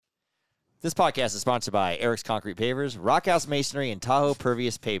This podcast is sponsored by Eric's Concrete Pavers, Rockhouse Masonry, and Tahoe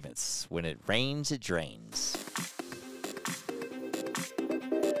Pervious Pavements. When it rains, it drains.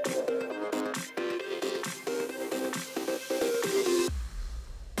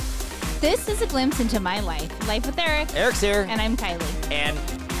 This is a glimpse into my life. Life with Eric. Eric's here. And I'm Kylie. And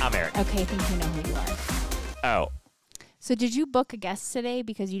I'm Eric. Okay, I think you know who you are. Oh. So did you book a guest today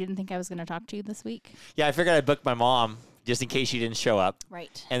because you didn't think I was going to talk to you this week? Yeah, I figured I'd book my mom just in case she didn't show up.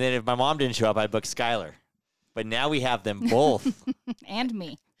 Right. And then if my mom didn't show up, I'd book Skylar. But now we have them both. And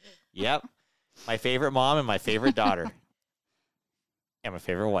me. Yep. My favorite mom and my favorite daughter. And my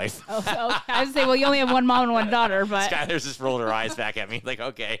favorite wife. Oh, I would say, well, you only have one mom and one daughter, but... Skylar's just rolled her eyes back at me like,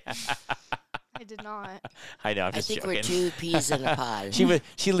 okay. I did not. I know, I'm just joking. we're two peas in a pod.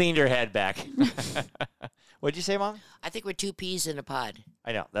 She leaned her head back. What'd you say, Mom? I think we're two peas in a pod.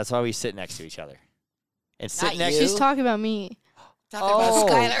 I know. That's why we sit next to each other. And sit Not next you. She's talking about me. Talking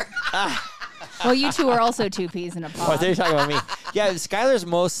about Skylar. Well, you two are also two peas in a pod. Oh, they're talking about me. Yeah, Skylar's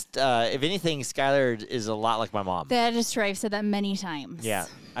most, if anything, Skylar is a lot like my mom. That is true. I've said that many times. Yeah,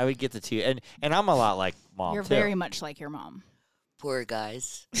 I would get the two. And I'm a lot like Mom, You're too. very much like your mom. Poor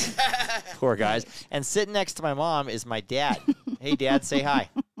guys. Poor guys. And sitting next to my mom is my dad. Hey, Dad, say hi.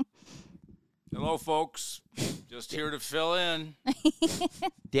 Hello, folks. Just here to fill in.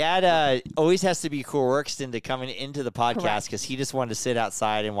 Dad always has to be coerced into coming into the podcast Correct. because he just wanted to sit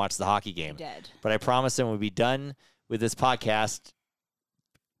outside and watch the hockey game. Dead. But I promised him we'd be done with this podcast,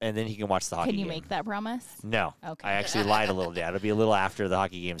 and then he can watch the hockey Can you game. make that promise? No. Okay. I actually lied a little, Dad. It'll be a little after the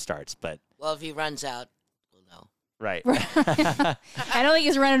hockey game starts, but Well, if he runs out, we'll know. right. I don't think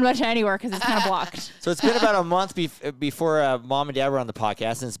he's running much anywhere because it's kind of blocked. So it's been about a month before Mom and Dad were on the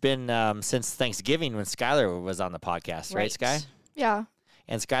podcast, and it's been since Thanksgiving when Skylar was on the podcast, right, Sky? Yeah.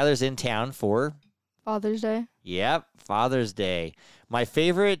 And Skylar's in town for, Father's Day. yep, Father's Day. My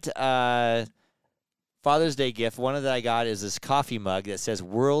favorite Father's Day gift, one that I got, is this coffee mug that says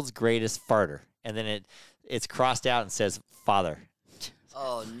 "World's Greatest Farter," and then it's crossed out and says "Father."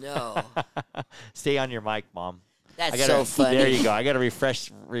 Oh, no. Stay on your mic, Mom. That's so funny. There you go. I got to refresh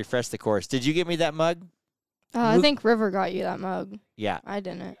the course. Did you get me that mug? I think River got you that mug. Yeah. I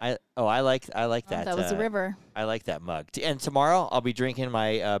didn't. I like that. That was the river. I like that mug. And tomorrow I'll be drinking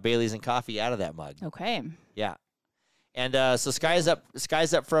my Bailey's and coffee out of that mug. Okay. Yeah. And so Sky's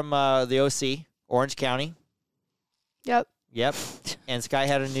up from the OC, Orange County. Yep. Yep. And Sky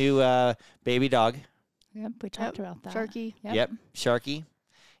had a new baby dog. Yep, we talked about that. Sharky. Yep. Sharky.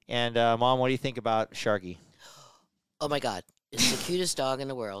 And Mom, what do you think about Sharky? Oh, my God. It's the cutest dog in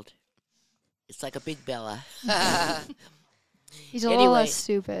the world. It's like a big Bella. He's a little Anyway. less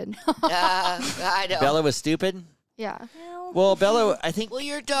stupid. I know. Bella was stupid. Yeah. Well, Bella, I think Well,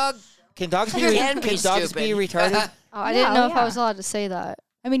 your dog can dogs be can be dogs be stupid. retarded, Oh, I No, didn't know if yeah. I was allowed to say that.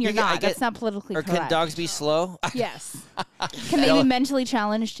 I mean, you're You get- I not. get- That's not politically or correct. can dogs be slow? Yes. Can they Bella- be mentally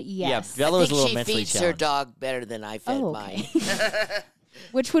challenged? Yes. Yeah, Bella I was think a little she mentally feeds her challenged. dog better than I fed Oh, mine. okay.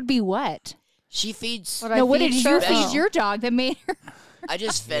 Which would be what? She feeds. What No, what feed did you Sharky? feed your dog that made her? I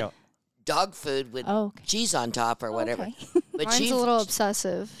just fed know. dog food with Oh, okay. cheese on top or whatever. Okay. But Mine's a little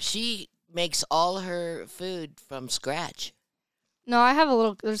obsessive. she makes all her food from scratch. No, I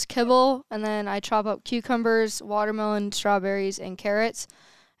have there's kibble, and then I chop up cucumbers, watermelon, strawberries, and carrots,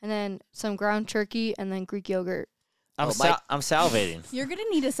 and then some ground turkey, and then Greek yogurt. I'm my- I'm salivating. You're going to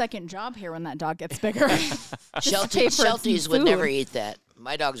need a second job here when that dog gets bigger. Just to pay for Shelties some would never food. eat that.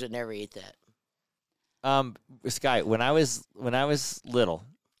 My dogs would never eat that. Sky, when I was little,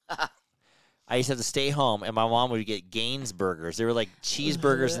 I used to have to stay home, and my mom would get Gaines burgers. They were like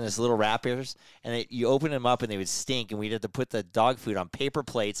cheeseburgers in this little wrappers, and you open them up, and they would stink, and we'd have to put the dog food on paper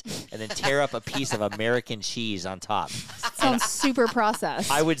plates and then tear up a piece of American cheese on top. Sounds super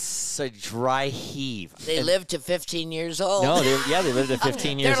processed. I would dry heave. They And- lived to 15 years old. No, they lived at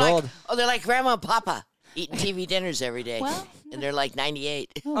 15 years they're like, old. Oh, they're like Grandma and Papa eating TV dinners every day. Well, and they're like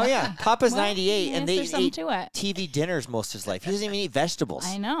 98. Oh yeah, Papa's Well, 98, yes, and they there's something ate to it. TV dinners most of his life. He doesn't even eat vegetables.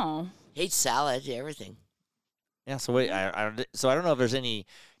 I know. Hates salad, everything. Yeah, so wait, I don't know if there's any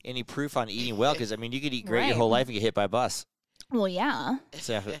proof on eating well, because I mean you could eat great your Right. whole life and get hit by a bus. Well, yeah.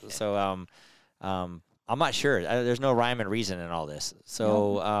 So I'm not sure. There's no rhyme and reason in all this.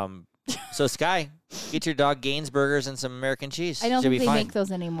 So so Sky, get your dog Gaines burgers and some American cheese. I don't Should think be they fine. make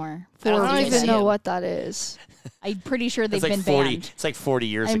those anymore. I don't I don't think even I know am. what that is. I'm pretty sure they've It's like been 40. banned. It's like 40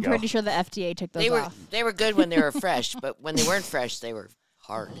 years I'm ago. pretty sure the FDA took those They were off. they were good when they were fresh, but when they weren't fresh, they were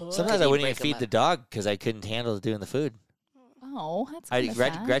hard. Sometimes I wouldn't even break 'em feed up. the dog because I couldn't handle doing the food. Oh, that's kind of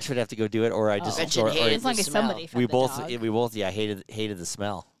sad. Gretch would have to go do it, or I just Gretchen or hated As long the as smell. somebody fed we the both dog. hated the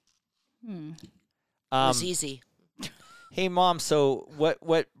smell. Hmm. It was easy. Hey, Mom. So what?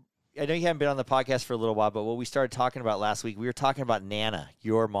 I know you haven't been on the podcast for a little while, but what we started talking about last week, we were talking about Nana,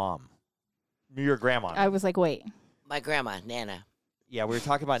 your mom, your grandma. I was like, wait. My grandma, Nana. Yeah, we were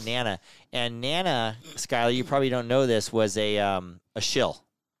talking about Nana, and Nana, Skylar, you probably don't know this, was a shill.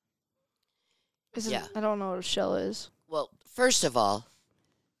 Yeah. I don't know what a shell is. Well, first of all,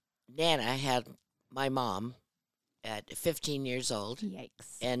 Nana had my mom at 15 years old, Yikes.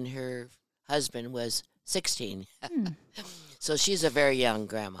 and her husband was 16. Hmm. So she's a very young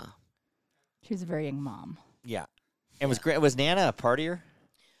grandma. She was a very young mom. Yeah, and was Nana a partier?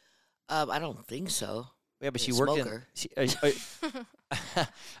 I don't think so. Yeah, but she A worked smoker.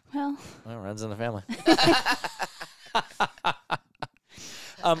 Well, well, runs in the family.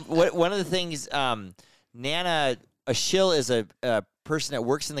 One of the things, Nana, a shill is a person that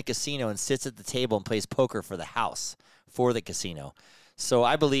works in the casino and sits at the table and plays poker for the house, for the casino. So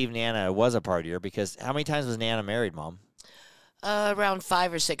I believe Nana was a partier because how many times was Nana married, Mom? Around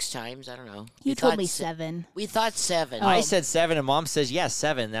 5 or 6 times. I don't know. you We told thought me se- 7. We thought 7. Oh. I said 7, and Mom says, yes,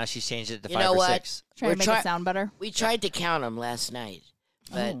 7. Now she's changed it to You 5 know or what? 6. Trying We're to make try- it sound better. We tried to count them last night,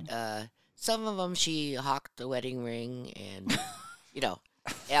 but some of them she hawked the wedding ring, and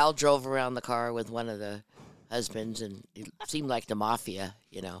Al drove around the car with one of the husbands, and it seemed like the mafia.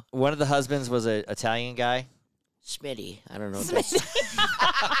 One of the husbands was an Italian guy. Smitty. I don't know. If that's,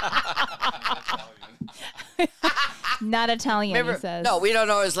 Not Italian, remember? he says. No, we don't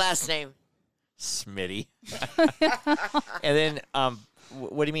know his last name. Smitty. And then,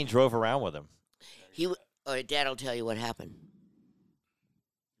 what do you mean drove around with him? Dad will tell you what happened.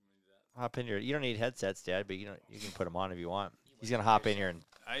 Hop in here. You don't need headsets, Dad, but you can put them on if you want. He's gonna hop in here and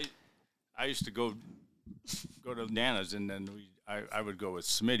I used to go to Nana's, and then I would go with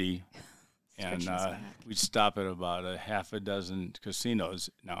Smitty, and we'd stop at about a half a dozen casinos.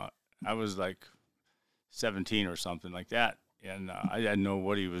 Now I was like 17 or something like that, and I didn't know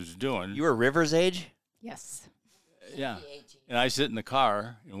what he was doing. you were Rivers' age. Yes. Yeah, and I sit in the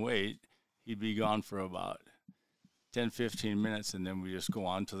car and wait. He'd be gone for about 10, 15 minutes, and then we just go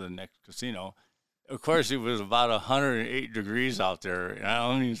on to the next casino. Of course, it was about 108 degrees out there, and I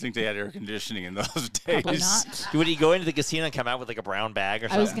don't even think they had air conditioning in those days. Probably not. Would he go into the casino and come out with like a brown bag or I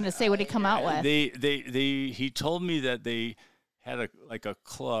something? was going to say, what did he come out with? He told me that they had a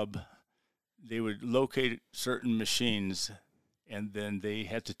club. They would locate certain machines, and then they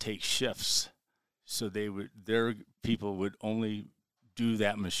had to take shifts. So their people would only do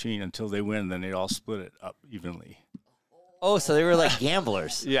that machine until they win, then they all split it up evenly. Oh, so they were like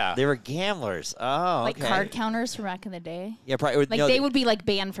gamblers. Yeah. They were gamblers. Oh, like okay. card counters from back in the day? Yeah, probably. Like they would be like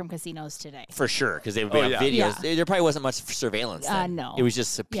banned from casinos today. for sure because they would be Oh, on yeah. videos. Yeah. There probably wasn't much surveillance. Then. No. It was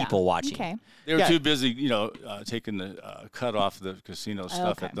just people watching. Okay. They were Yeah. too busy, taking the cut off the casino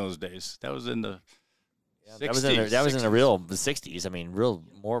stuff okay. at those days. That was in the 60s. That was in the real 60s. I mean, real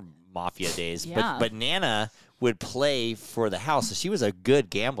more mafia days. Yeah. But Nana would play for the house. So she was a good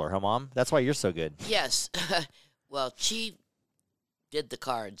gambler, huh, Mom? That's why you're so good. Yes. Well, she did the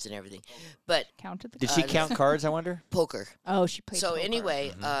cards and everything, but Counted the Did she count cards, I wonder? poker. Oh, she played So poker.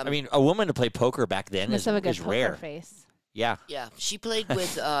 anyway, I mean, a woman to play poker back then Must have a good is poker rare. face. Yeah. yeah, she played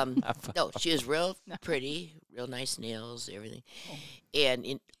with. No, she was real pretty, real nice nails, everything,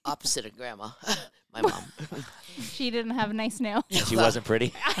 and opposite of Grandma, my mom. She didn't have nice nails. She wasn't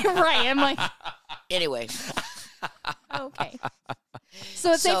pretty. Right. I'm like, Anyway, okay.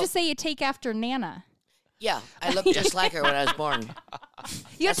 So it's safe So- to say you take after Nana. yeah, I looked just like her when I was born. You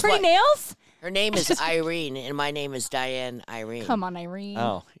have That's pretty what- nails? Her name is Irene, and my name is Diane Irene. Come on, Irene.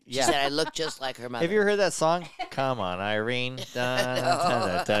 Oh, She yeah. said I look just like her mother. Have you ever heard that song? Come on, Irene. Da,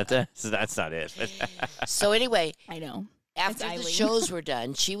 da, da, da. So that's not it. So anyway, I know. after the Eileen. shows were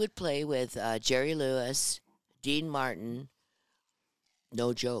done, she would play with Jerry Lewis, Dean Martin.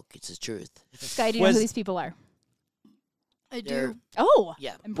 No joke, it's the truth. Sky, do you know Was- who these people are? I They're- do. Oh,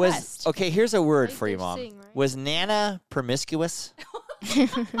 Yeah. impressed. Okay, here's a word Like for you, they're Mom. sing, right? Was Nana promiscuous? I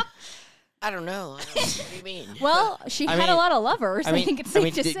don't know. I don't know what do you mean? Well, she I had mean- a lot of lovers. I, think it's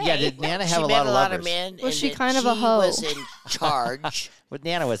safe to say. yeah, did Nana She have a met lot of lovers? of men. Was and she then kind of a she hoe? was in charge. Well,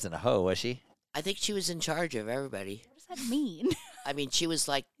 Nana wasn't a hoe, was she? I think she was in charge of everybody. What does that mean I mean, she was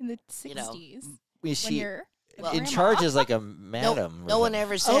like, in the You know, 60s? Was when she you're well, in grandma? charge is like a no, madam? no one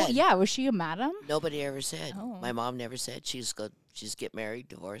ever said. Oh, yeah. Was she a madam? Nobody ever said. Oh. My mom never said. She's get married,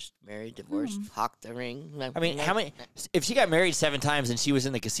 divorced, hawk the ring. I mean, how many? If she got married 7 times and she was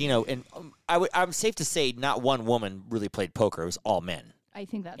in the casino, and I'm safe to say not one woman really played poker. It was all men I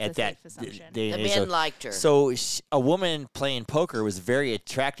think that's at a that safe assumption. day The and age. men liked her. So a woman playing poker was very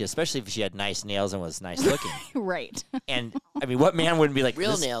attractive, especially if she had nice nails and was nice looking. Right. And I mean, what man wouldn't be like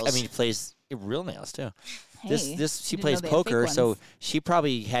Real this? nails. I mean, he plays Real nails too. Hey, She didn't know plays they had fake poker, so ones. she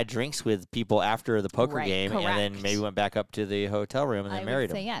probably had drinks with people after the poker Right, game, and then correct. maybe went back up to the hotel room and I then would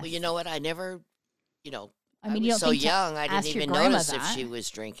married say him. yes. Well, you know what? I never, you know, I mean, was you don't so think to young, I ask didn't your even grandma notice if that. she was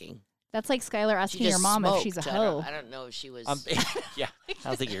drinking. That's like Skylar She asking your just mom if she's a smoked. hoe. I don't know if she was. Yeah, I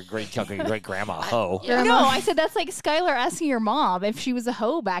don't think your great grandma a hoe. Yeah. No, I said that's like Skylar asking your mom if she was a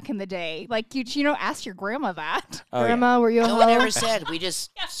hoe back in the day. Like you know, ask your grandma that. Oh, yeah. Grandma, were you a no hoe? one ever said. We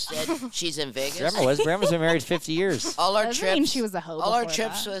just said she's in Vegas. Grandma's been married 50 years. All our Doesn't mean trips. she was a hoe. all our before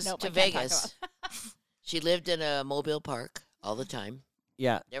trips that. was Nope, to I can't talk Vegas. about She lived in a mobile park all the time.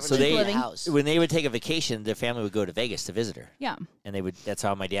 Yeah. Never So lived in Living. a house. when they would take a vacation, their family would go to Vegas to visit her, Yeah, and they would. That's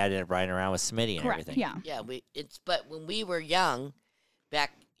how my dad ended up riding around with Smitty and correct. everything. Yeah. Yeah, but when we were young,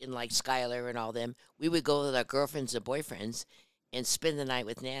 back in like Skylar and all them, we would go with our girlfriends and boyfriends and spend the night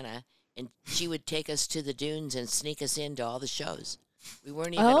with Nana, and she would take us to the dunes and sneak us into all the shows. We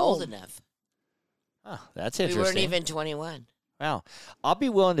weren't even old Oh. enough. Oh, that's We interesting. weren't even 21. Wow. I'll be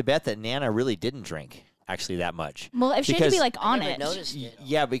willing to bet that Nana really didn't drink actually that much. Well, if she had to Because- be like I on never it, noticed it.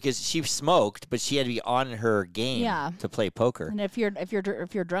 Yeah, because she smoked, but she had to be on her game Yeah. to play poker. and if you're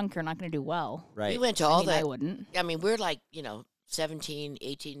drunk, you're not going to do well. Right. We went to I all mean, I the. wouldn't. I mean, we're like 17,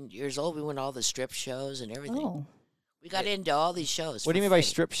 18 years old. We went to all the strip shows and everything. Oh, We got into all these shows. What do you for mean by free.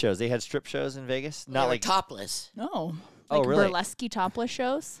 strip shows? They had strip shows in Vegas? They Not were like topless. no. Oh, Like really? burlesque topless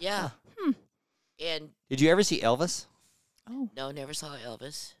shows. Yeah. And Did you ever see Elvis? Oh, no, never saw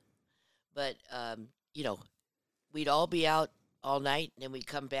Elvis. But we'd all be out all night, and then we'd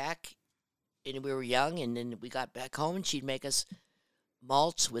come back, and we were young, and then we got back home, and she'd make us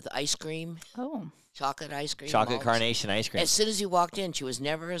malts with ice cream, oh, chocolate ice cream, Chocolate malts. carnation ice cream. As soon as you walked in, she was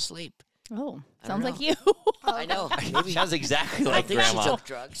never asleep. oh. I Sounds don't like you. I know. Maybe Sounds exactly I like think she Grandma. took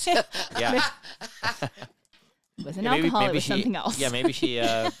drugs. Yeah. With an Yeah, alcohol, it maybe was she, something else. Yeah, maybe she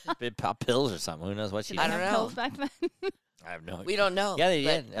did pop pills or something. Who knows what she Did did? they I don't have know. pills back then. I have no idea. We don't know. Yeah, they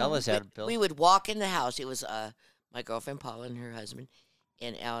but did. Elvis had pills. We would walk in the house. It was my girlfriend Paula and her husband,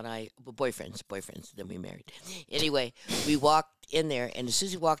 and Al and I, boyfriends. Then we married. Anyway, we walked in there, and as soon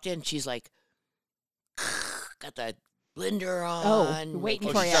as we walked in, she's like, got the blender on. waiting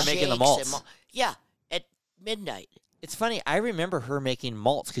for making you. Start making the shakes malts. and yeah, at midnight. It's funny. I remember her making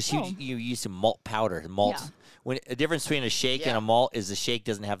malts because Oh. you used to malt powder. Malts. Yeah. When a difference between a shake and Yeah. a malt is the shake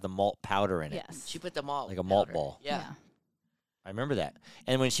doesn't have the malt powder in it. Yes. She put the malt, Like a malt powder. ball. Yeah. I remember that.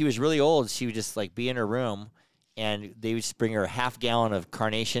 And when she was really old, she would just like be in her room, and they would just bring her a half gallon of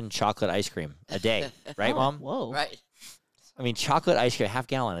carnation chocolate ice cream a day. Right, Oh, Mom? Whoa. Right. I mean, chocolate ice cream, half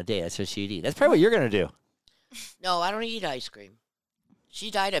gallon a day. That's what she'd eat. That's probably what you're gonna do. No, I don't eat ice cream.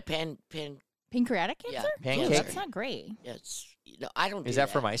 She died of Pancreatic Yeah. cancer? Pancake? Ew, that's not great. Yes. I don't. Is do that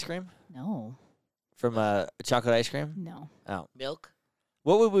from ice cream? No. From chocolate ice cream? No. Oh, milk?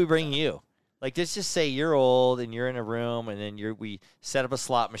 what would we bring you? Like, let's just say you're old and you're in a room, and then we set up a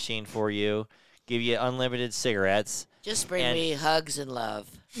slot machine for you, give you unlimited cigarettes. Just bring And- me hugs and love.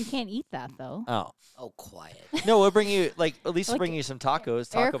 You can't eat that though. Oh Oh, quiet. no, we'll bring you at least Like, bring you some tacos.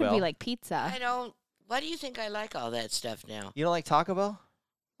 Taco Eric would Bell. be like pizza. I don't. Why do you think I like all that stuff now? You don't like Taco Bell?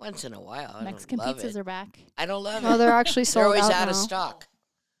 Once in a while, I Mexican don't love pizzas it. are back. I don't love Oh, it. they're actually They're sold always out out now. of stock.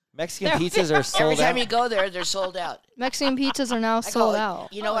 Mexican pizzas are sold Every time out. you go there, they're sold out. Mexican pizzas are now I sold go,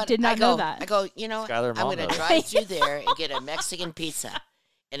 out. You know Oh, what? did not I go, know that. I go, you know what? Skylar I'm Mom going to knows. drive through there and get a Mexican pizza.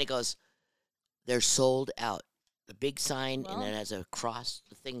 And it goes, they're sold out. The big sign, Well- and it has a cross,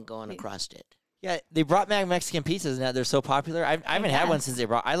 the thing going across it. Yeah, they brought back Mexican pizzas now. They're so popular. I haven't had one guess. since they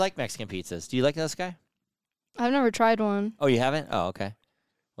brought. I like Mexican pizzas. Do you like those, Guy? I've never tried one. Oh, you haven't? Oh, okay.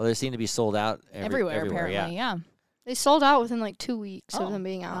 Well, they seem to be sold out Everywhere, everywhere. apparently. Yeah, Yeah. They sold out within like 2 weeks Oh, of them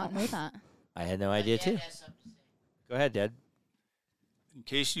being I out. didn't know that. I had no idea too. Go ahead, Dad. In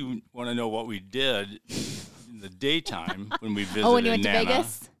case you want to know what we did in the daytime when we visited Oh, when you went to Nana,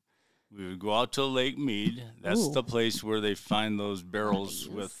 Vegas? we would go out to Lake Mead. That's Ooh. the place where they find those barrels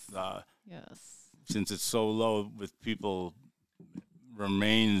Nice. with, Yes. since it's so low, with people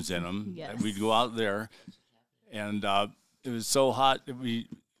remains in them. Yes. We'd go out there, and it was so hot. That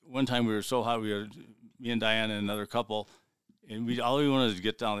one time we were so hot. We had me and Diana and another couple, and all we wanted was to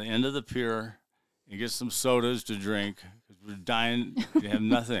get down the end of the pier and get some sodas to drink because we're dying to have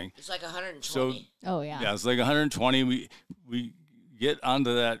nothing. It's like 120. So Oh, yeah. yeah, it's like 120. We get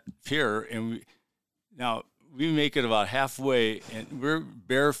onto that pier, and we make it about halfway, and we're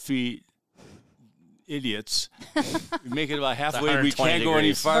bare feet idiots. We make it about halfway. We 120 can't go any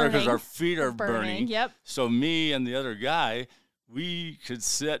degrees. farther because Burning. our feet are burning. Yep. So me and the other guy, we could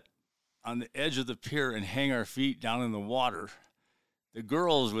sit on the edge of the pier and hang our feet down in the water. The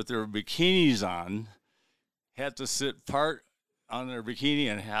girls with their bikinis on had to sit part on their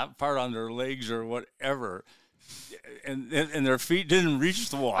bikini and half part on their legs or whatever, and their feet didn't reach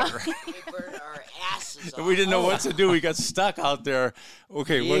the water. We burned our asses And we didn't know what to do. We got stuck out there.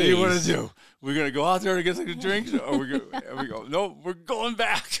 Okay, what do you want to Jeez. do? We're gonna go out there to get some drinks, or we go? No, we're going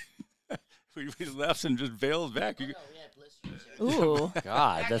back. we left and just bailed back. We had blisters here. Ooh.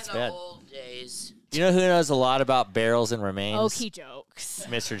 God, Back that's in the bad. old days. You know who knows a lot about barrels and remains? Okie jokes.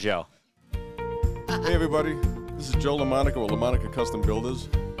 Mr. Joe. Hey everybody, this is Joe LaMonica with LaMonica Custom Builders.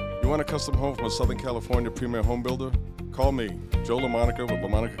 You want a custom home from a Southern California premier home builder? Call me, Joe LaMonica with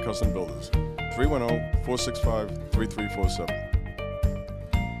LaMonica Custom Builders. 310-465-3347. I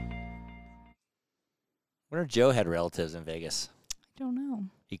wonder if Joe had relatives in Vegas. I don't know.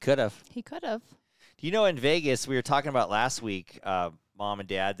 He could have. He could have. Do you know in Vegas, we were talking about last week, Mom and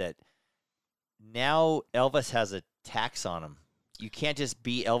Dad, that now Elvis has a tax on him. You can't just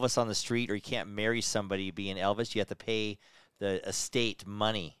be Elvis on the street, or you can't marry somebody being Elvis. You have to pay the estate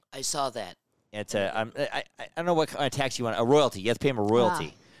money. I saw that. It's I don't know what kind of tax you want. A royalty. You have to pay him a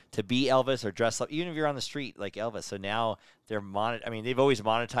royalty to be Elvis or dress up, even if you're on the street like Elvis. So now they're I mean, they've always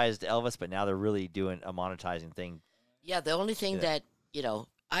monetized Elvis, but now they're really doing a monetizing thing. Yeah, the only thing that,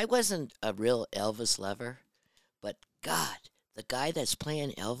 I wasn't a real Elvis lover, but God, the guy that's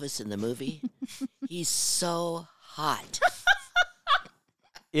playing Elvis in the movie, he's so hot.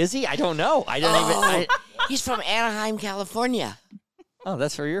 Is he? I don't know. I don't even. He's from Anaheim, California. Oh,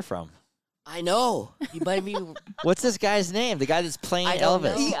 that's where you're from. I know. He might be. What's this guy's name? The guy that's playing I don't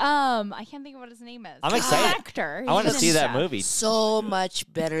Elvis. know. I can't think of what his name is. I'm He's an excited. actor. I want to He's see in that stuff. movie. So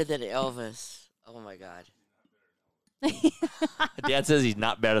much better than Elvis. Oh my God. Dad says he's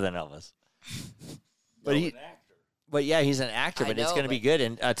not better than Elvis. But yeah, he's an actor, I but it's know, going to be but- good.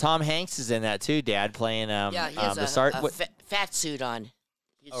 And Tom Hanks is in that too. Dad playing Yeah, he has the a sergeant. fat suit on.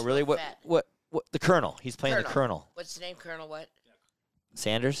 He's Oh, really? so fat. What? The Colonel? He's playing the Colonel. What's the name, Colonel? What?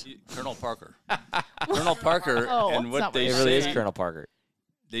 Sanders. Colonel Parker. Colonel Parker, Oh, and it's what not they It what really is say, Colonel Parker.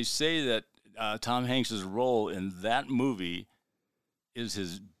 they say that Tom Hanks's role in that movie is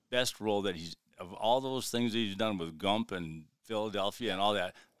his best role that he's of all those things he's done with Gump and Philadelphia and all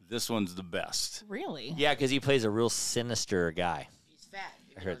that. This one's the best. Really? Yeah, because he plays a real sinister guy. He's fat.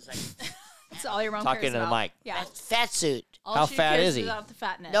 I heard. It's like, That's all your mom Talking cares to the about. mic. Yeah. fat suit. All How she fat cares is he? About the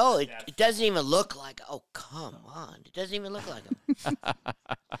fatness. No, it doesn't even look like. Oh, come on! It doesn't even look like him.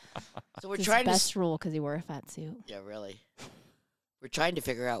 So we're It's his trying best rule because he wore a fat suit. Yeah, really. We're trying to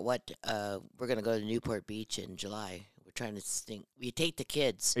figure out what we're gonna go to Newport Beach in July. We're trying to think. We take the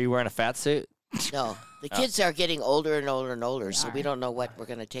kids. Are you wearing a fat suit? No, the kids are getting older and older and older, so we are. don't know what we're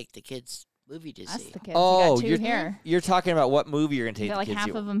gonna take the kids movie to That's see. the kids. Oh, you got two here. You're talking about what movie you're going to You take got the like kids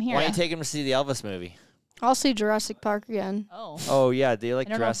half to. of 'em here. Why don't you take them to see the Elvis movie? I'll see Jurassic Park again. Oh. Oh yeah, they like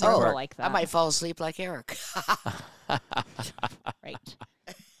I don't know if Jurassic Barbara Park. will like that. I might fall asleep like Eric. Right.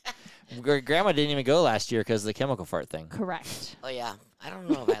 Grandma didn't even go last year because of the chemical fart thing. Correct. Oh yeah, I don't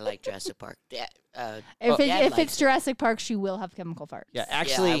know if I like Jurassic Park. If, Dad if likes it's it. Jurassic Park, she will have chemical farts. Yeah, Yeah,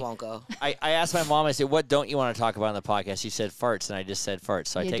 actually, I won't go. I asked my mom. I said, "What don't you want to talk about on the podcast?" She said farts, and I just said farts.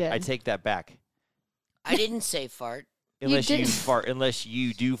 So You I did. take that back. I didn't say fart. Unless you, didn't. fart, unless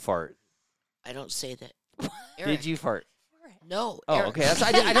you do fart. I don't say that. Did Eric, you fart? No. Oh, Eric, okay. That's,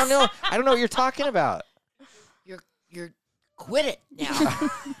 I don't know. I don't know what you're talking about. You're quit it now.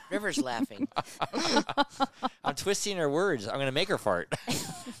 River's laughing. I'm twisting her words. I'm gonna make her fart. I'm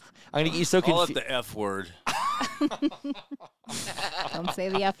gonna get you so Call it confused. the F word. Don't say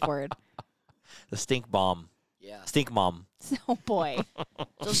the F word. The stink bomb. Yeah. Stink mom. Oh boy.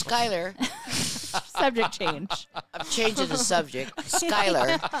 So Skylar, Subject change. I'm changing the subject.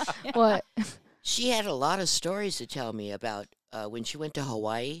 Skylar, What? she had a lot of stories to tell me about when she went to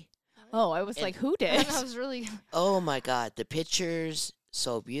Hawaii. Oh, I was like, who did? I was really. Oh my God, the pictures,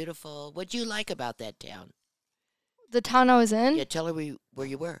 so beautiful. What do you like about that town? The town I was in? Yeah, tell her where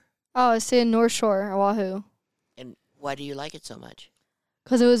you were. Oh, I stayed in North Shore, Oahu. And why do you like it so much?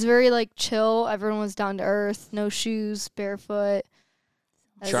 Because it was very, like, chill. Everyone was down to earth. No shoes, barefoot.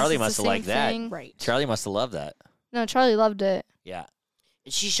 Charlie It's the must have same liked that. thing. Right. Charlie must have loved that. No, Charlie loved it. Yeah.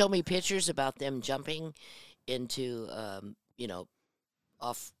 And she showed me pictures about them jumping into,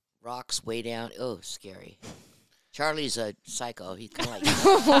 off rocks way down. Oh, scary. Charlie's a psycho. He's kind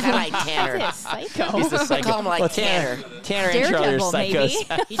of like Tanner. He's a psycho. He's the psycho. Call him like well, Tanner. Tanner and Charlie are Daredevil, maybe.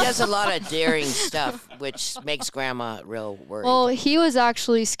 psychos. He does a lot of daring stuff, which makes Grandma real worried. Well, he was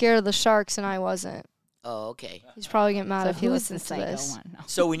actually scared of the sharks, and I wasn't. Oh, okay. He's probably getting mad So if he who's the listens to psycho this. one? No.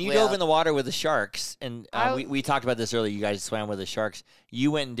 So when you Well- dove in the water with the sharks, and I- we talked about this earlier, you guys swam with the sharks.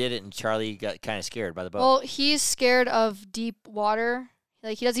 You went and did it, and Charlie got kind of scared by the boat. Well, he's scared of deep water.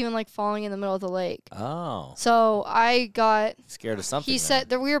 Like he doesn't even like falling in the middle of the lake. Oh, So I got. scared of something. He then. said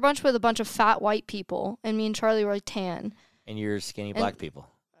that we were with a bunch of fat white people, and me and Charlie were like tan, And you're skinny black people.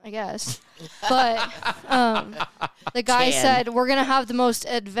 I guess. But the guy Tan. said we're gonna have the most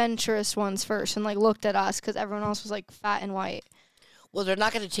adventurous ones first, and like looked at us because everyone else was like fat and white. Well, they're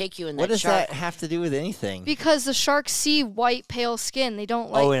not going to take you in that What does shark. that have to do with anything? Because the sharks see white, pale skin. They don't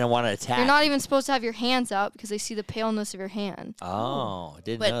like. Oh, and I want to attack. You're not even supposed to have your hands out because they see the paleness of your hand. Oh,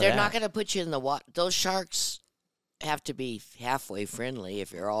 didn't But know they're that. not going to put you in the water. Those sharks have to be halfway friendly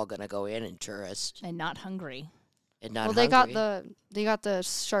if you're all going to go in and tourist And not hungry. and not Well, they hungry. got the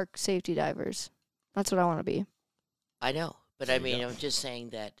shark safety divers. That's what I want to be. I know, but There I you mean, go. I'm just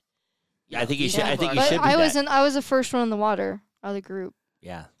saying that. Yeah, I think you should- these I think people you are- should But be I was the first one in the water out of the group.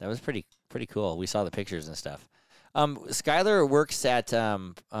 Yeah, that was pretty cool. We saw the pictures and stuff. Skylar works at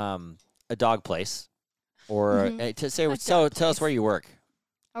a dog place, or Mhm. to say A so. dog Tell us place. where you work.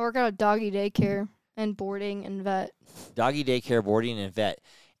 I work at a doggy daycare and boarding and vet. Doggy daycare, boarding, and vet.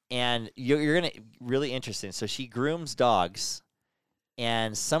 And you're gonna really interesting. So she grooms dogs,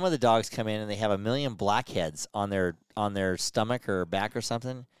 and some of the dogs come in and they have a million blackheads on their stomach or back or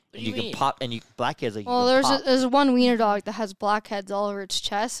something. What And do you can mean? pop and you blackheads like Well, you can pop. there's one wiener dog that has blackheads all over its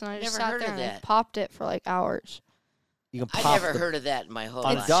chest, and I just Never sat heard there of and I that. popped it for like hours. You can I pop never the- heard of that in my whole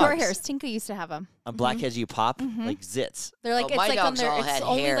On life. It's short dogs. hairs. Tinka used to have them. on blackheads. You pop Mhm. like zits. They're like Oh, my it's like on dogs their. all It's had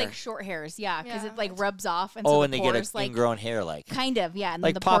only hair. like short hairs. Yeah, because Yeah. it like rubs off, and so Oh, the and they get pores an like ingrown hair like. kind of yeah, and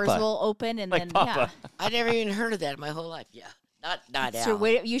Like then the pores Papa. will open, and Like then Papa. I never even heard of that in my whole life. Yeah, not yeah. So Al.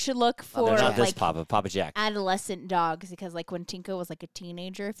 wait, you should look Oh, for they're not this like Papa Jack. adolescent dogs because like when Tinka was like a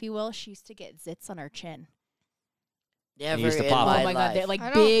teenager, if you will, she used to get zits on her chin. Never used to in pop my Oh my god, life. they're like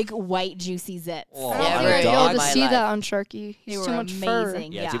I don't- big white juicy zits. Oh, I don't Never think I'd in be able my to see life. that on Sharky. They He's were too much fur.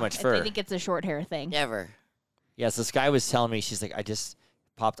 amazing. Yeah, too much fur. I think it's a short hair thing. Never. Yeah, so this guy was telling me, she's like, I just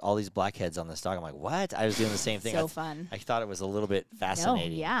popped all these blackheads on this dog. I'm like, what? I was doing the same thing. So fun. I thought it was a little bit No,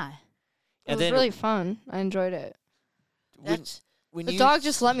 fascinating. yeah. It And was then really fun. I enjoyed it. when, That's when The you dog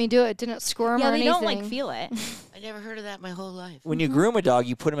just let me do it. It didn't squirm Yeah, or they anything. don't like feel it. I never heard of that my whole life. when you groom a dog,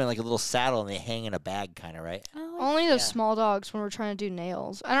 you put them in like a little saddle and they hang in a bag, kind of, right? Only those Yeah. small dogs when we're trying to do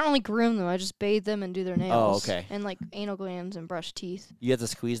nails. I don't really groom them. I just bathe them and do their nails. okay. And like anal glands and brush teeth. You have to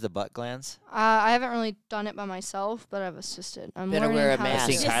squeeze the butt glands. I haven't really done it by myself, but I've assisted. I'm Better learning wear a how mask.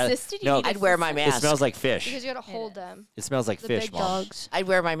 to See, do it. Kylie- Assisted? You no, need I'd wear my assistance? mask. It smells like fish. Because you got to It hold is. them. It smells like The fish, big Mom. dogs. I'd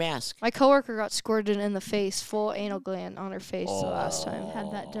wear my mask. My coworker got squirted in the face, full anal gland on her face the last time.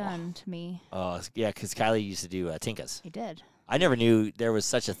 Had that done to me. Oh, yeah, because Kylie used to do Tinkas. He did. I never knew there was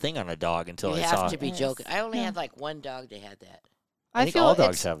such a thing on a dog until You I have saw to be Yes. joking. I only Yeah. had like one dog that had that. I think feel all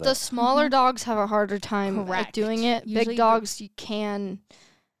dogs it's have the that. smaller dogs have a harder time at Correct. doing it. Usually Big the- dogs, you can.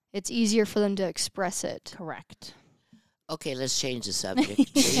 It's easier for them to express it. Correct. Okay, let's change the subject. you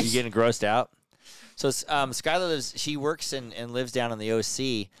please. getting grossed out. So Skylar lives. She works and lives down in the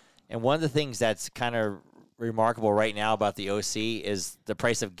OC. And one of the things that's kind of remarkable right now about the OC is the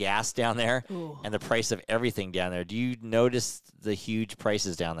price of gas down there Ooh. and the price of everything down there. Do you notice the huge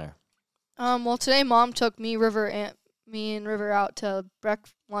prices down there? Well, today Mom took me and River out to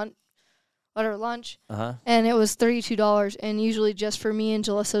lunch, Uh-huh. and it was $32. And usually, just for me and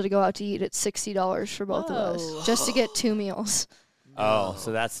Jalissa to go out to eat, it's $60 for both of Whoa. us, just to get 2 meals. Oh,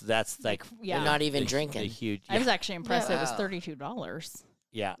 so that's like Yeah. You're not even the drinking. huge. I was actually impressed. It was Wow. $32.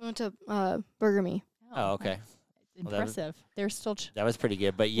 Yeah. We went to Burger Me. Oh, okay. Well, that was- Impressive. They're still That was pretty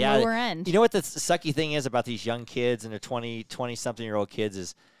good. But yeah, lower end. you know what the sucky thing is about these young kids and their 20-something-year-old kids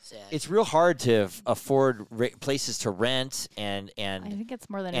is Sad. it's real hard to afford places to rent I and think it's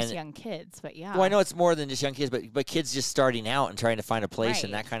more than just and- young kids, but yeah. well, I know it's more than just young kids, but kids just starting out and trying to find a place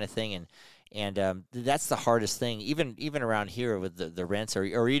and Right. that kind of thing, and that's the hardest thing. Even around here with the rents, or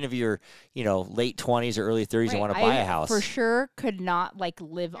even if you're late 20s or early 30s and Right, want to buy I a house, For sure could not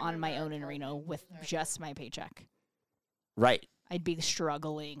live on my own in Reno with just my paycheck. right? I'd be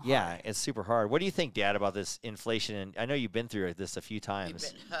struggling. hard. Yeah, it's super hard. What do you think, Dad, about this inflation? And I know you've been through this a few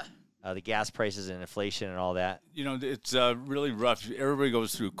times. The gas prices and inflation and all that. It's really rough. Everybody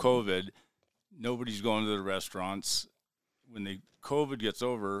goes through COVID. Nobody's going to the restaurants. When the COVID gets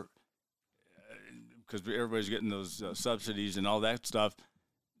over, because everybody's getting those subsidies and all that stuff,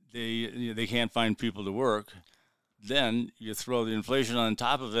 they can't find people to work. Then you throw the inflation on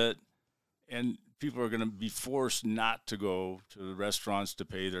top of it, and people are going to be forced not to go to the restaurants to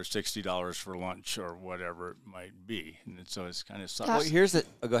pay their $60 for lunch or whatever it might be. And so it's kind of Well, here's the.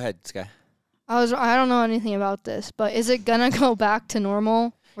 Oh, go ahead, Sky. I don't know anything about this, but is it gonna go back to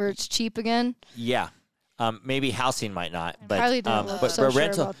normal where it's cheap again? Yeah. Maybe housing might not, but Kylie didn't look but so sure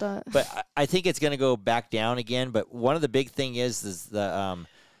rental. about that. But I think it's going to go back down again. But one of the big thing is the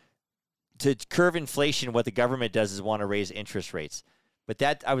to curb inflation. What the government does is want to raise interest rates. But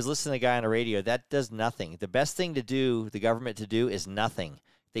that I was listening to a guy on the radio. That does nothing. The best thing to do, the government to do, is nothing.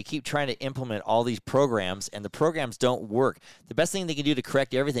 They keep trying to implement all these programs, and the programs don't work. The best thing they can do to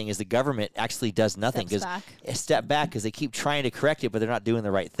correct everything is the government actually does nothing. Step back because they keep trying to correct it, but they're not doing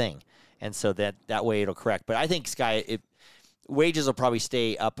the right thing. And so that way it'll correct. But I think, Sky, wages will probably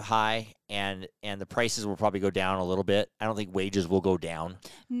stay up high, and the prices will probably go down a little bit. I don't think wages will go down.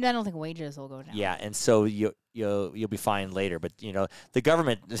 No, I don't think wages will go down. Yeah, and so you'll be fine later. But the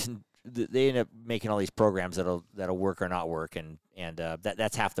government, they end up making all these programs that'll work or not work, and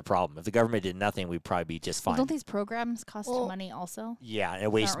that's half the problem. If the government did nothing, we'd probably be just fine. Well, don't these programs cost money also? Yeah, and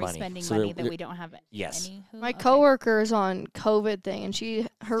it wastes Aren't we money. spending So money that we don't have yes. any? My coworker is on COVID thing, and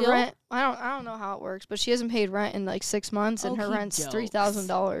her Still? rent. I don't know how it works, but she hasn't paid rent in like 6 months, and her Okey rent's dokes.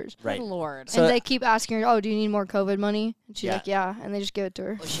 $3,000. Right. Good Lord. So- And they keep asking her, "Oh, do you need more COVID money?" And she's Yeah. like, "Yeah," and they just give it to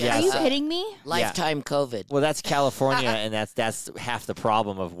her. Well, she Yeah, Are has, you kidding me? lifetime COVID. Well, that's California, and that's half the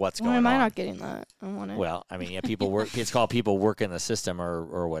problem of what's Why going am I on. not getting that? I want it. Well, I mean, yeah, people work. It's called people work in the system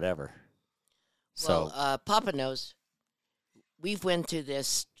or whatever. So Well, Papa knows. We've went through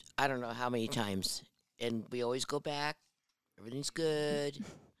this, I don't know how many times, and we always go back. Everything's good.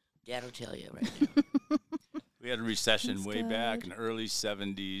 Dad will tell you right now. We had a recession That's way back good. in the early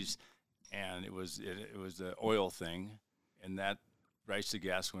 70s, and it was the oil thing, and that price of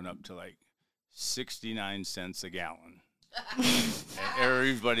gas went up to like 69 cents a gallon. And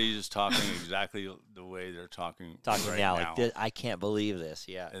everybody is talking exactly the way they're talking right now, now. like I can't believe this.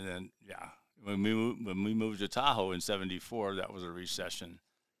 Yeah. And then, when we moved to Tahoe in '74, that was a recession.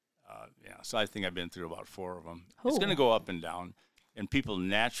 So I think I've been through about 4 of them. It's going to go up and down, and people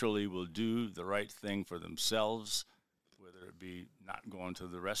naturally will do the right thing for themselves, whether it be not going to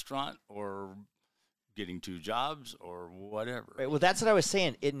the restaurant or getting 2 jobs or whatever. Right, well, that's what I was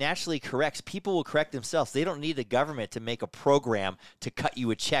saying. It naturally corrects. People will correct themselves. They don't need the government to make a program to cut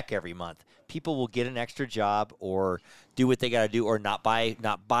you a check every month. People will get an extra job or do what they got to do, or not buy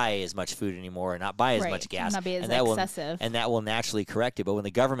as much food anymore, or not buy as Right, much gas, not be as and that excessive. that will naturally correct it. But when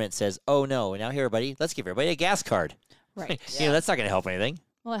the government says, "Oh no, now here, everybody, let's give everybody a gas card," Right. that's not going to help anything.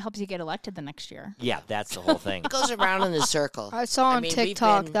 Well, it helps you get elected the next year. Yeah, that's the whole thing. It goes around in a circle. I saw on mean, we've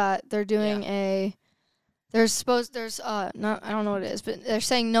TikTok been- that they're doing there's not, I don't know what it is, but they're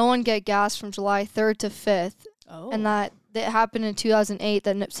saying no one get gas from July 3rd to 5th, Oh. and that happened in 2008.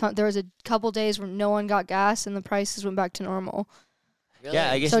 There was a couple days where no one got gas, and the prices went back to normal. Really?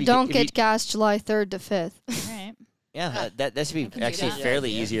 Yeah, I guess So if you- don't if you- get gas July 3rd to 5th. All right. Yeah, that should be can do actually that.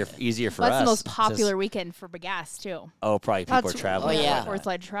 fairly Yeah. easier for Well, us. that's the most since- popular weekend for gas too. Oh, probably people are That's- traveling. Oh, yeah. Fourth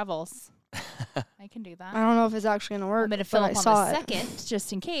Ledge Travels. I can do that. I don't know if it's actually gonna work. I'm gonna but fill I up on saw the it. second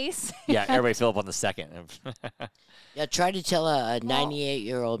just in case. Yeah, everybody fill up on the second. Yeah, try to tell a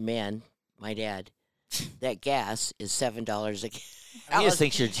 98-year-old man, my dad, that gas is $7 a gallon. He just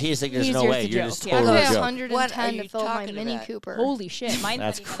thinks there's He's no just way. a You're joke, just yeah. I total pay joke. 110 What are to you fill my talking Mini about? Cooper. Holy shit! Mine's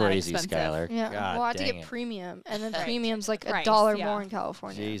That's not even crazy, that expensive. Skylar. Yeah, God well, I have to dang get it. premium, and then Right. premium's like Price, $1 yeah. more in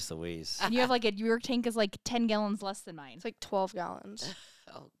California. Jeez Louise. You have like your tank is like 10 gallons less than mine. It's like 12 gallons.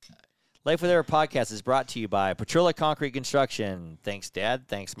 Oh, God. Life with Air podcast is brought to you by Petrola Concrete Construction. Thanks, Dad.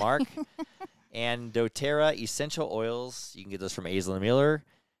 Thanks, Mark. And doTERRA Essential Oils. You can get those from Aisling Miller.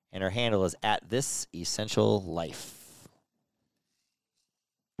 And her handle is @ThisEssentialLife.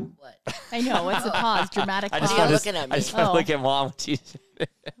 What? I know. What's the pause? Dramatic I pause. just Why are you want to looking at me? I just want to Oh. look at Mom. She's-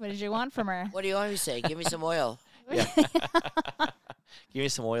 What did you want from her? What do you want me to say? Give me some oil. Give me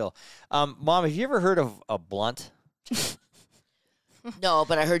some oil. Mom, have you ever heard of a blunt? No,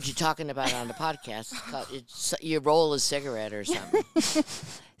 but I heard you talking about it on the podcast. It's you roll a cigarette or something.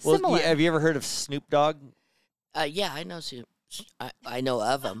 Well, Similar. have you ever heard of Snoop Dogg? Yeah, I know. I know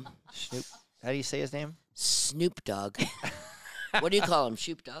of him. Snoop. How do you say his name? Snoop Dogg. What do you call him?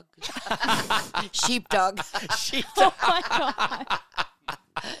 Sheepdog? Sheepdog. Oh my god.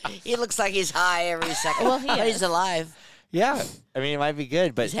 He looks like he's high every second. Well, he but is. he's alive. Yeah, I mean it might be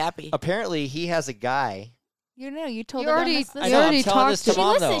good, but He's happy. apparently he has a guy. You know, you told You her already- this. I You know. already I'm telling this talked to to-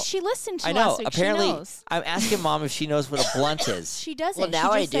 Mom though. She listened to I know. last week. Apparently, she knows. I'm asking Mom if she knows what a blunt is. She doesn't. Well, now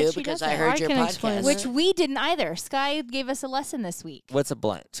she I just said do she because I doesn't. heard I your can explain podcast. Which we didn't either. Sky gave us a lesson this week. What's a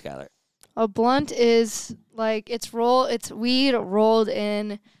blunt, Skylar? A blunt is like it's weed rolled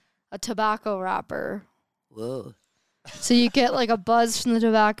in a tobacco wrapper. Whoa. So you get like a buzz from the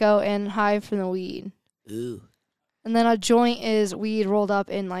tobacco and high from the weed. Ooh. And then a joint is weed rolled up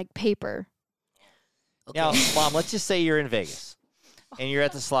in like paper. Okay. Now, Mom, let's just say you're in Vegas and you're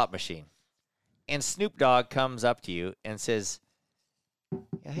at the slot machine, and Snoop Dogg comes up to you and says,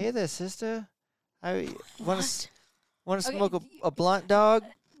 yeah, "Hey there, sister. I want to Okay, smoke a blunt, dog."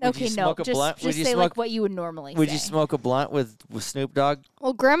 Would you Okay, no, smoke a just blunt? Would you say smoke? like what you would normally Would say. you smoke a blunt with Snoop Dogg?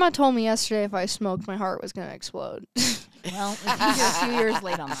 Well, Grandma told me yesterday if I smoked, my heart was gonna explode. Well, you're a few years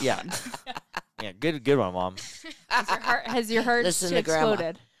late on that Yeah. one. Yeah, good one, Mom. Has your heart Listen to Grandma.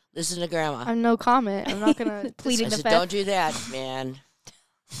 exploded? Listen to Grandma. I'm no comment. I'm not gonna. Pleading I the said, fifth. don't do that, man.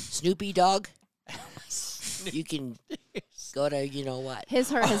 Snoopy dog. You can go to you know what. His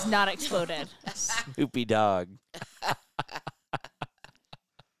heart has not exploded. Snoopy Dog.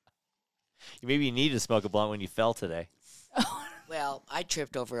 Maybe you need to smoke a blunt when you fell today. Well, I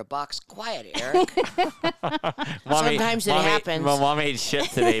tripped over a box. Quiet, Eric. Mom Sometimes it happens. My mom ate shit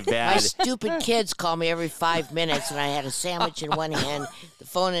today My bad. stupid kids call me every 5 minutes, and I had a sandwich in one hand, the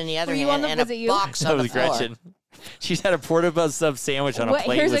phone in the other Were you on hand, the- and was a it you? box That on the was floor. Gretchen. She's had a portobello sub sandwich on a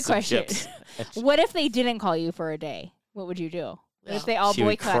plate Here's with a some question. chips. What if they didn't call you for a day? What would you do? What if Well, they all she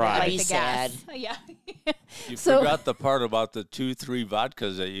would boycotted cry. like I'd be the gas? sad. Yeah. You So- forgot the part about the 2-3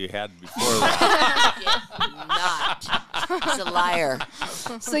 vodkas that you had before that. Not. He's a liar.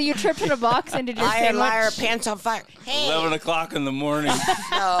 So you tripped in a box and did your Liar, sandwich? liar, pants on fire. Hey. 11 o'clock in the morning.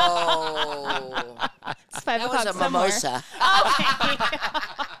 No. It's 5 That o'clock was a somewhere. mimosa.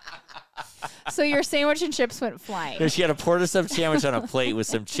 So your sandwich and chips went flying. No, she had a porter sub sandwich on a plate with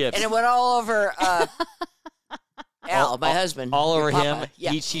some chips. And it went all over Al, my husband. all over your him. papa.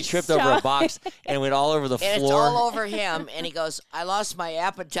 Yeah. She tripped over a box and it went all over the And floor. it's all over him, and he goes, I lost my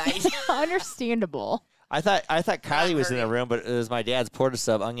appetite. Understandable. I thought Kylie was in the hurting. room, but it was my dad's porter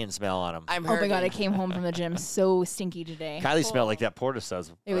sub onion smell on him. I'm Oh my god, I hurting. came home from the gym so stinky today. Kylie smelled like that porter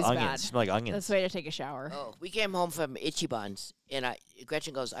sub's It was onions. bad. She smelled like onions. That's the way to take a shower. Oh, we came home from Ichiban's, and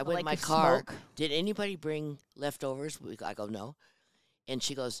Gretchen goes, I went like in my the car. smoke. Did anybody bring leftovers? I go, no. And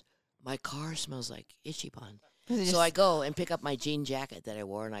she goes, my car smells like Ichiban. 'Cause it So just- I go and pick up my jean jacket that I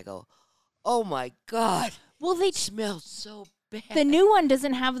wore, and I go, oh my God, well, it smells so bad. the new one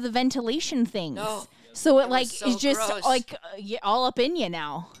doesn't have the ventilation things. No. So it It was like so is just gross. like all up in you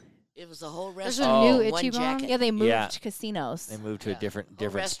now. It was the whole There's restaurant. a Oh. new one Ichiban. jacket. Yeah, they moved Yeah. casinos, They moved to a Yeah. different Whole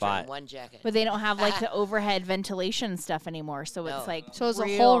restaurant, spot. one jacket. but they don't have like the overhead ventilation stuff anymore. So No. it's like So is the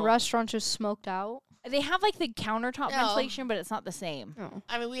real. whole restaurant just smoked out? They have like the countertop No. ventilation, but it's not the same. No.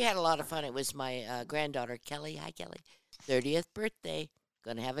 I mean, we had a lot of fun. It was my granddaughter, Kelly. Hi, Kelly. 30th birthday.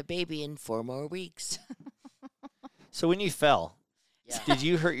 Gonna have a baby in 4 more weeks. So when you fell, Yeah. did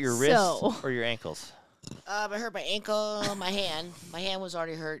you hurt your wrists So- or your ankles? I hurt my ankle, my hand. My hand was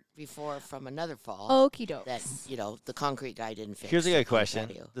already hurt before from another fall. Okie doke. That, the concrete guy didn't fix. Here's a on good the question.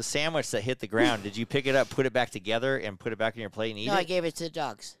 patio. The sandwich that hit the ground, did you pick it up, put it back together, and put it back in your plate and eat No, I it? gave it to the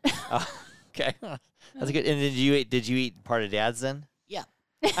dogs. Oh, okay. That's good. And did you eat part of Dad's then? Yeah.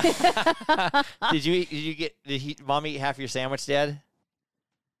 Did Mom eat half your sandwich, Dad?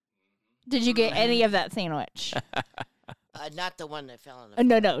 Did you get any of that sandwich? Not the one that fell on the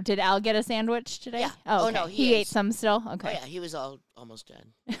No. Did Al get a sandwich today? Yeah. Oh, Oh, okay. no, he he ate ate some still. Oh, Okay. yeah, he was almost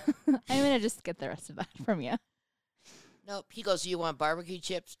done. I'm gonna just get the rest of that from you. Nope. He goes, you want barbecue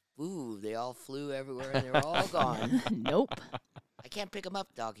chips? Ooh, they all flew everywhere and they're all gone. Nope. I can't pick them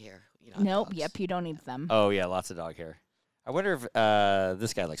up, dog hair. Nope. dogs. Yep. You don't eat them. Oh yeah, lots of dog hair. I wonder if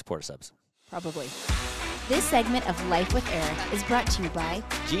this guy likes porter subs. Probably. This segment of Life with Eric is brought to you by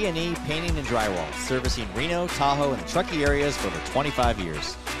G&E Painting and Drywall, servicing Reno, Tahoe, and the Truckee areas for over 25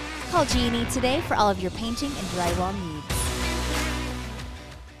 years. Call G&E today for all of your painting and drywall needs.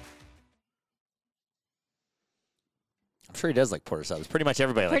 I'm sure he does like porter subs. Pretty much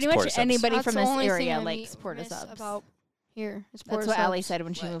everybody Pretty likes porter much subs. anybody That's from the this only thing area I likes porta miss subs. about here. Is That's porta what Allie subs. said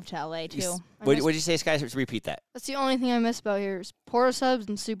when she What? moved to LA too. I What miss- did you say, Sky? Repeat that. That's the only thing I miss about here is porta subs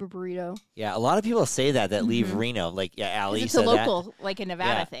and super burrito. Yeah, a lot of people say that leave Mhm. Reno. Like, yeah, 'Cause Ali it's said a that. local, like a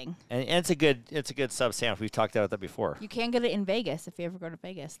Nevada Yeah. thing. And it's a good sub sandwich. We've talked about that before. You can get it in Vegas if you ever go to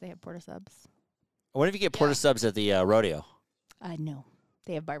Vegas. They have porta subs. What if you get porter subs at the rodeo? No,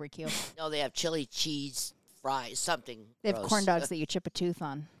 they have barbecue. No, they have chili cheese fries, something. They have gross. corn dogs that you chip a tooth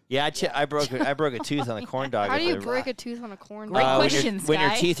on. Yeah, I broke a tooth on a corn dog. How at do you the- break a tooth on a corn Great dog? question, when your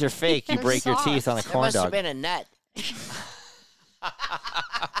Sky. teeth are fake, you They're break your teeth on a soft. There corn must have dog. been a nut.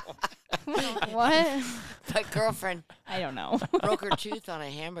 What? My girlfriend I don't know. broke her tooth on a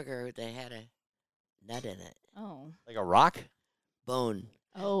hamburger that had a nut in it. oh. Like a rock? Bone.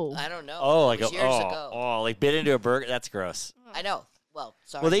 Oh. I don't know. Oh, It like was a years ago. like bit into a burger. That's gross. I know. Well,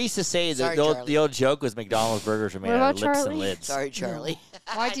 sorry. Well, they used to say Sorry, the Charlie. old joke was McDonald's burgers were made What out of about lips and Charlie? lids. Sorry, Charlie.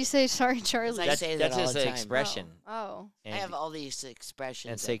 Why'd you say sorry, Charlie? I That's, say that that's all just the an time. expression. Oh. I And, have all these expressions.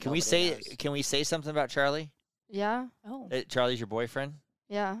 and that say, can we nobody say knows. something about Charlie? Yeah. Oh. Charlie's your boyfriend?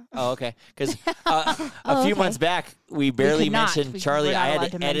 Yeah. Oh, okay. Because Oh, a few okay. months back, we barely could not. mentioned We're Charlie. not I allowed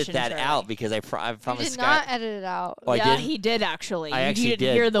had to to edit mention that Charlie. out because I You promised did Scott. not edit it out. Oh, I yeah, didn't? he did actually. I actually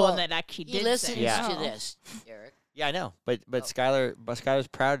did. You're the Well, one that actually He did listens say Yeah. it. to this, Eric. Yeah, I know. But Oh. Skylar's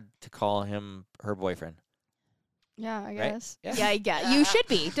proud to call him her boyfriend. Yeah, I guess. Yeah. Yeah, I guess. You should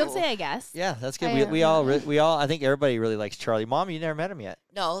be. Don't say I guess. Yeah, that's good. I We, am, we all yeah. we all I think everybody really likes Charlie. Mom, you never met him yet.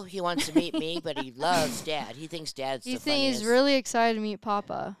 No, he wants to meet me, but he loves Dad. He thinks Dad's He the thinks funniest. he's really excited to meet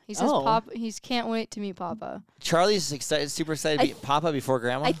Papa. He says Oh. Papa. He can't wait to meet Papa. Charlie's excited, super excited to I- meet Papa before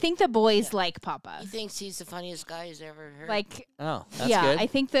Grandma. I think the boys like Papa. He thinks he's the funniest guy he's ever heard. Like, oh, that's yeah, good. I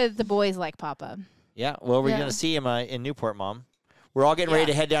think the boys like Papa. Yeah, well, we're Yeah. going to see him in Newport, Mom. We're all getting ready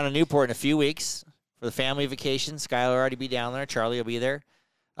to head down to Newport in a few weeks for the family vacation. Skylar will already be down there. Charlie will be there.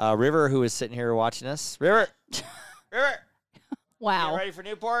 River, who is sitting here watching us. River! River! Wow. Getting ready for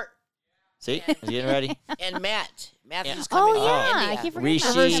Newport? See? He's getting ready. and Matthew's Oh coming yeah, from I India. keep forgetting Rishi.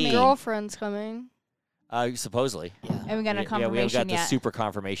 that. River's She- girlfriend's coming. Supposedly. Yeah. I haven't got a Yeah, we haven't confirmation got the yet. super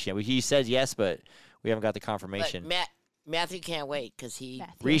confirmation yet. He said yes, but we haven't got the But confirmation. Matthew can't wait because Matthew.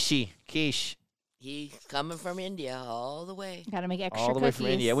 Rishi, Quiche, he's coming from India all the way. Gotta make extra all the way cookies. from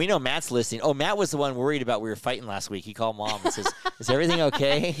India. We know Matt's listening. Oh, Matt was the one worried about we were fighting last week. He called Mom and says, "Is everything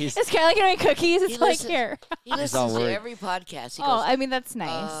okay?" He's Is Kylie gonna make cookies? It's He like listens- here. He all listens to worried. every podcast. He Oh, goes, I mean that's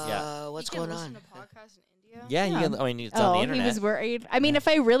nice. What's You can going listen on? to podcasts in India. yeah. Yeah. You can, I mean, it's on the internet. he was worried. I mean, if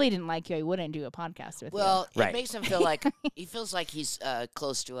I really didn't like you, I wouldn't do a podcast with Well, Right. it makes him feel like he feels like he's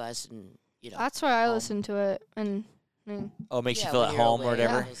close to us, and That's why I home. listen to it. And I mean, Oh, it makes yeah, you feel when at you're home away, or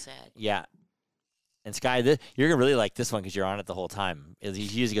whatever. it's so sad. Yeah. And Sky, you're gonna really like this one because you're on it the whole time. He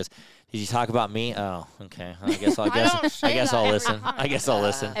usually goes, "Did you talk about me?" Oh, okay. I guess I'll I don't say that I'll every listen. time. I guess I'll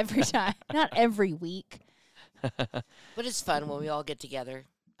listen. you every time, not every week. But it's fun when we all get together.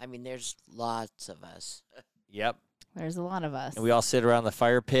 I mean, there's lots of us. Yep. There's a lot of us. And we all sit around the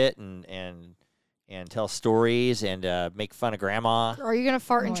fire pit and tell stories and make fun of Grandma. are you gonna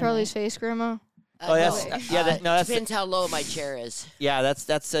fart in Really Charlie's face, Grandma? Oh, that's- no, yeah, that- no, that's- depends how low my chair is. Yeah,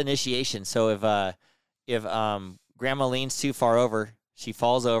 that's initiation. So if Grandma leans too far over, she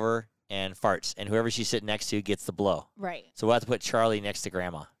falls over and farts, and whoever she's sitting next to gets the blow. right. So we'll have to put Charlie next to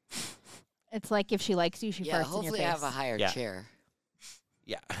Grandma. It's like if she likes you, she Yeah, farts in your hopefully face. I have a higher Yeah. chair.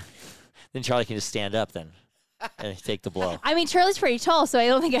 Yeah. Then Charlie can just stand up then and take the blow. I mean, Charlie's pretty tall, so I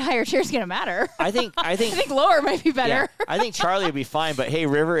don't think a higher chair is gonna matter. I think I think lower might be better. yeah, I think Charlie would be fine. But hey,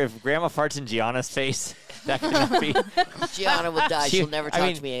 River, if Grandma farts in Gianna's face, that could not be. Gianna will die. She- She'll never I talk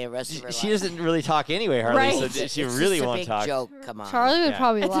mean, to me the rest of her She life. doesn't really talk anyway, hardly. Right. So It's she just really a won't big talk. joke. Come on. Charlie would Yeah.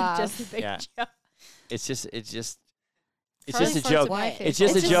 probably It's laugh. just a big Yeah. joke. It's just Charlie a farts joke. in my It's face It's just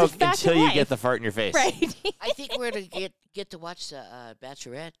all a the It's time. just joke fact of until you life. get the fart in your face. Right. I think we're to get to watch the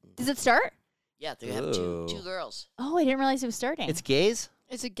Bachelorette. Does it start? Yeah, they have two Ooh. girls. Oh, I didn't realize it was starting. It's gays.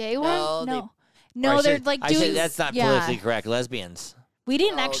 It's a gay one. No, they- no. Or No, I they're said- like I doing. said that's not yeah. politically correct. Lesbians. We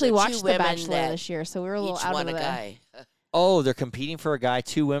didn't No, actually they're watch two The women Bachelor that this year, so we were a little each out one of a the. guy. Oh, they're competing for a guy.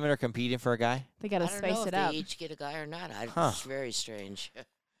 Two women are competing for a guy. They got to I don't spice know it if up. they each get a guy or not. Huh. It's very strange.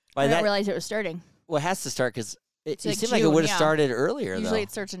 By I didn't that, realize it was starting. well, it has to start because it like seemed like it June, would have yeah. started earlier. Usually though.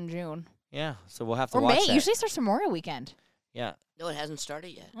 it starts in June Yeah, so we'll have to or watch May. that. Usually it starts Memorial Weekend. Yeah, No, it hasn't started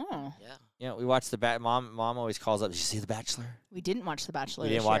yet. Oh, Yeah. yeah. We watched the Mom always calls up. Did you see The Bachelor? we didn't watch The Bachelor. We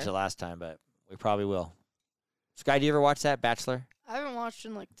this didn't watch year. it last time, but we probably will. Sky, do you ever watch that Bachelor? I haven't watched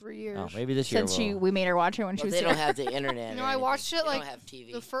in like 3 years. Oh, maybe this year Since we'll. we made her watch it when she Well, was they here. don't have the internet. No, or I anything. watched it, They like, don't have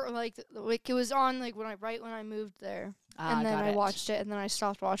TV. The first, like it was on like right when I moved there, and then got I it. watched it, and then I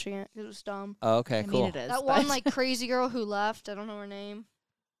stopped watching it. It was dumb. Oh, okay, I mean, cool. it is. That but- one like crazy girl who left. I don't know her name.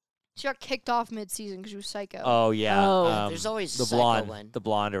 She got kicked off mid-season because she was psycho. Oh yeah. Oh. There's always the psycho blonde, one. the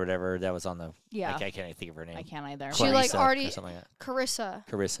blonde or whatever that was on the. yeah, I can't even think of her name. I can't either. She, like, Clarissa already- or something like Carissa. that.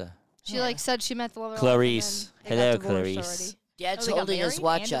 Carissa. She Yeah. like said she met the love of her Clarice. life, and then they Hello, got divorced Clarice. already. Dad's Oh, they got holding his married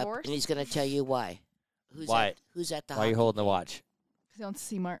watch and up, divorced? and he's going to tell you why. Why? Who's at the Why are you hockey holding the game? watch? I don't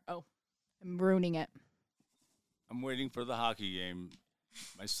see Mark. Oh, I'm ruining it. I'm waiting for the hockey game.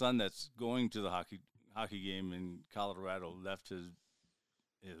 My son that's going to the hockey game in Colorado left his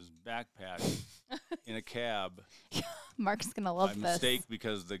backpack in a cab Mark's gonna by love this. mistake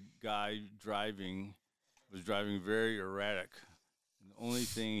because the guy was driving very erratic. The only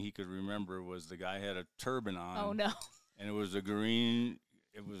thing he could remember was the guy had a turban on. Oh no. And it was a green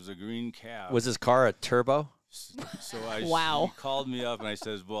cab. Was his car a turbo? So Wow. he called me up and I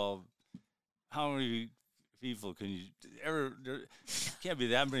says, "Well, how many people can you ever? There can't be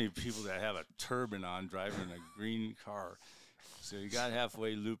that many people that have a turban on driving a green car." So he got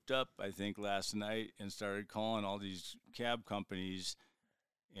halfway looped up, I think, last night and started calling all these cab companies,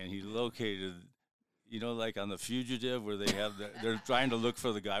 and he located, You know, like on The Fugitive, where they have they're trying to look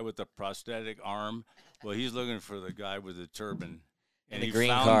for the guy with the prosthetic arm. Well, he's looking for the guy with the turban. And the he green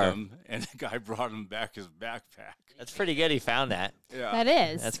found car. him, and the guy brought him back his backpack. That's pretty good. He found that. Yeah.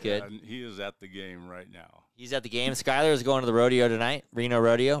 That is. That's good. And he is at the game right now. He's at the game. Skylar is going to the rodeo tonight. Reno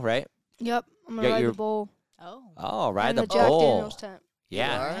Rodeo, right? Yep. I'm You gonna got ride your- the bull. Oh. Oh, ride in the the Jack bull. Daniels tent.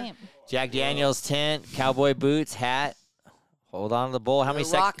 Yeah. Right. Jack Daniels tent, cowboy boots, hat. Hold on to the bull. How many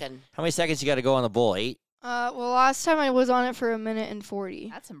You're seconds? rocking. How many seconds you got to go on the bull? 8. Well, last time I was on it for 1:40.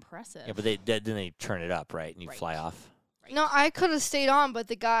 That's impressive. Yeah, but then they turn it up, right? And you Right. fly off. No, I could have stayed on, but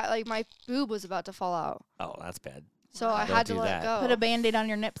the guy, like, my boob was about to fall out, Oh, that's bad. so I Don't had to do let that. it go. Put a Band-Aid on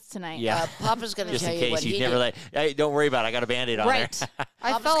your nips tonight. Yeah. Papa's going to Just tell in you case what you he never did. like. Hey, don't worry about it. I got a Band-Aid on there. Right.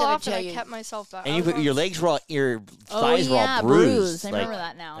 I Papa's fell gonna off and tell I you- kept myself back. And I you was put on your s- legs were all, your Oh, thighs were yeah, all bruised. bruised. I Like, remember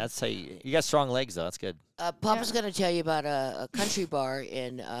that now. That's how you got strong legs though. That's good. Papa's Yeah. going to tell you about a country bar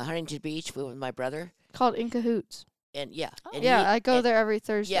in Huntington Beach with my brother. called In Cahoots. And yeah. And Yeah, he- I go and there every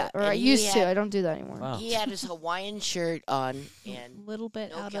Thursday, yeah, or and I he used to. had- I don't do that anymore. Wow. He had his Hawaiian shirt on, a and little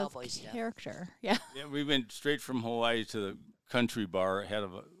bit no out cowboy of stuff. character. Yeah. Yeah, we went straight from Hawaii to the country bar, had a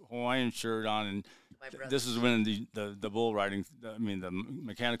Hawaiian shirt on, and my brother. this is when the bull riding, the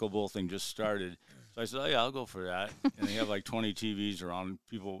mechanical bull thing just started. So I said, oh, yeah, I'll go for that. And they have like 20 TVs around,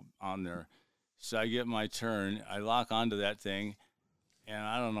 people on there. So I get my turn. I lock onto that thing, and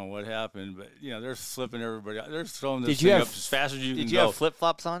I don't know what happened, but, they're flipping everybody out. They're throwing this Did you thing have- up as fast as you can Did you go. have flip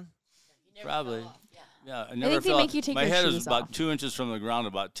flops on? Probably. Yeah, I I never think they fell. make you take My your head shoes is about off. 2 inches from the ground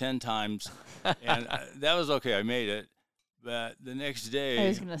about 10 times, and that was okay. I made it, but the next day, I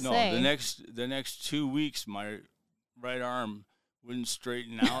was gonna no, say. the next 2 weeks, my right arm wouldn't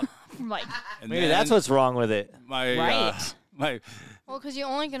straighten out. Like, And Maybe that's then what's wrong with it. my Right. my Well, because you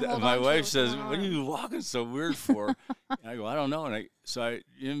only can hold my on to wife it with says, one "What are arm. you walking so weird for?" And I go, "I don't know." And I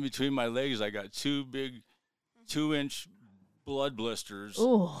in between my legs, I got 2 big 2-inch blood blisters.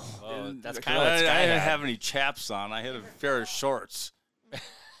 ooh. And that's because kinda what I Sky didn't had. have any chaps on. I had a pair of shorts.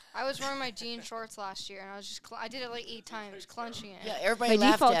 I was wearing my jean shorts last year, and I was just I did it like 8 times, clenching it. Yeah, By everybody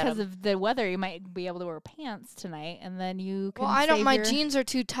laughed default, at because him. of the weather, you might be able to wear pants tonight, and then you can. Well, I don't. save My your- jeans are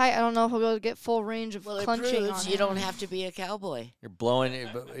too tight. I don't know if I'll be able to get full range of Well, it clenching proves on you it. don't have to be a cowboy. You're blowing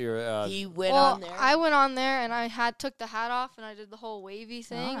your. He went Well, on there. I went on there and I took the hat off and I did the whole wavy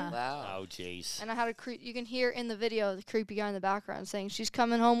thing. Ah. wow. Oh, jeez. And I had a you can hear in the video the creepy guy in the background saying she's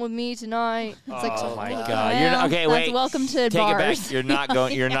coming home with me tonight. It's like Oh so- my Well, God! You're not, okay, that's wait. welcome to Take it bars. back. You're not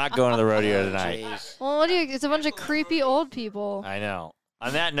going. You're not going to the rodeo tonight. Jeez. Well, what do you? It's a bunch of creepy old people. I know.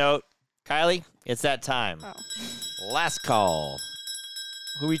 On that note, Kylie, it's that time. Oh. Last call.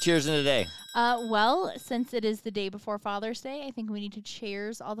 Who we cheersing today? Well, since it is the day before Father's Day, I think we need to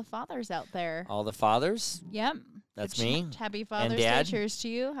cheers all the fathers out there. All the fathers. Yep. That's Good me. Happy Father's Dad. Day. Cheers to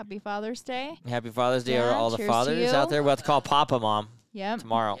you. Happy Father's Day. Happy Father's Day to Yeah, all the cheers to fathers you. out there. We'll have to call Papa Mom Yep.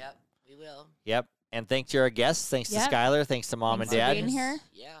 tomorrow. Yep, we will. Yep. And thanks to our guests. Thanks Yep. to Skylar. Thanks to Mom Thanks and for Dad. being here.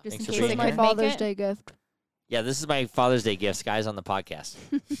 Yeah. Just Thanks in for case being they here. My couldn't make Father's it. Day gift. Yeah, this is my Father's Day gifts, guys, on the podcast.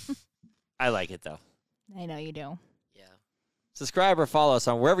 I like it though. I know you do. Yeah. Subscribe or follow us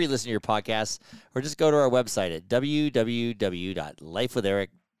on wherever you listen to your podcasts, or just go to our website at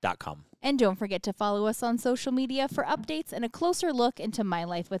www.lifewitheric.com. And don't forget to follow us on social media for updates and a closer look into My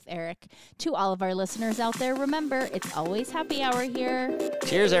Life with Eric. To all of our listeners out there, remember, it's always happy hour here.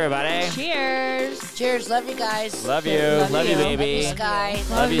 Cheers, everybody. Cheers. Cheers. Love you guys. Love you. Love Love you, you. Love baby. you, Sky.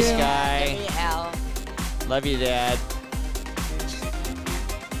 Love you, you. Sky. Love you, Al. Love you, Dad.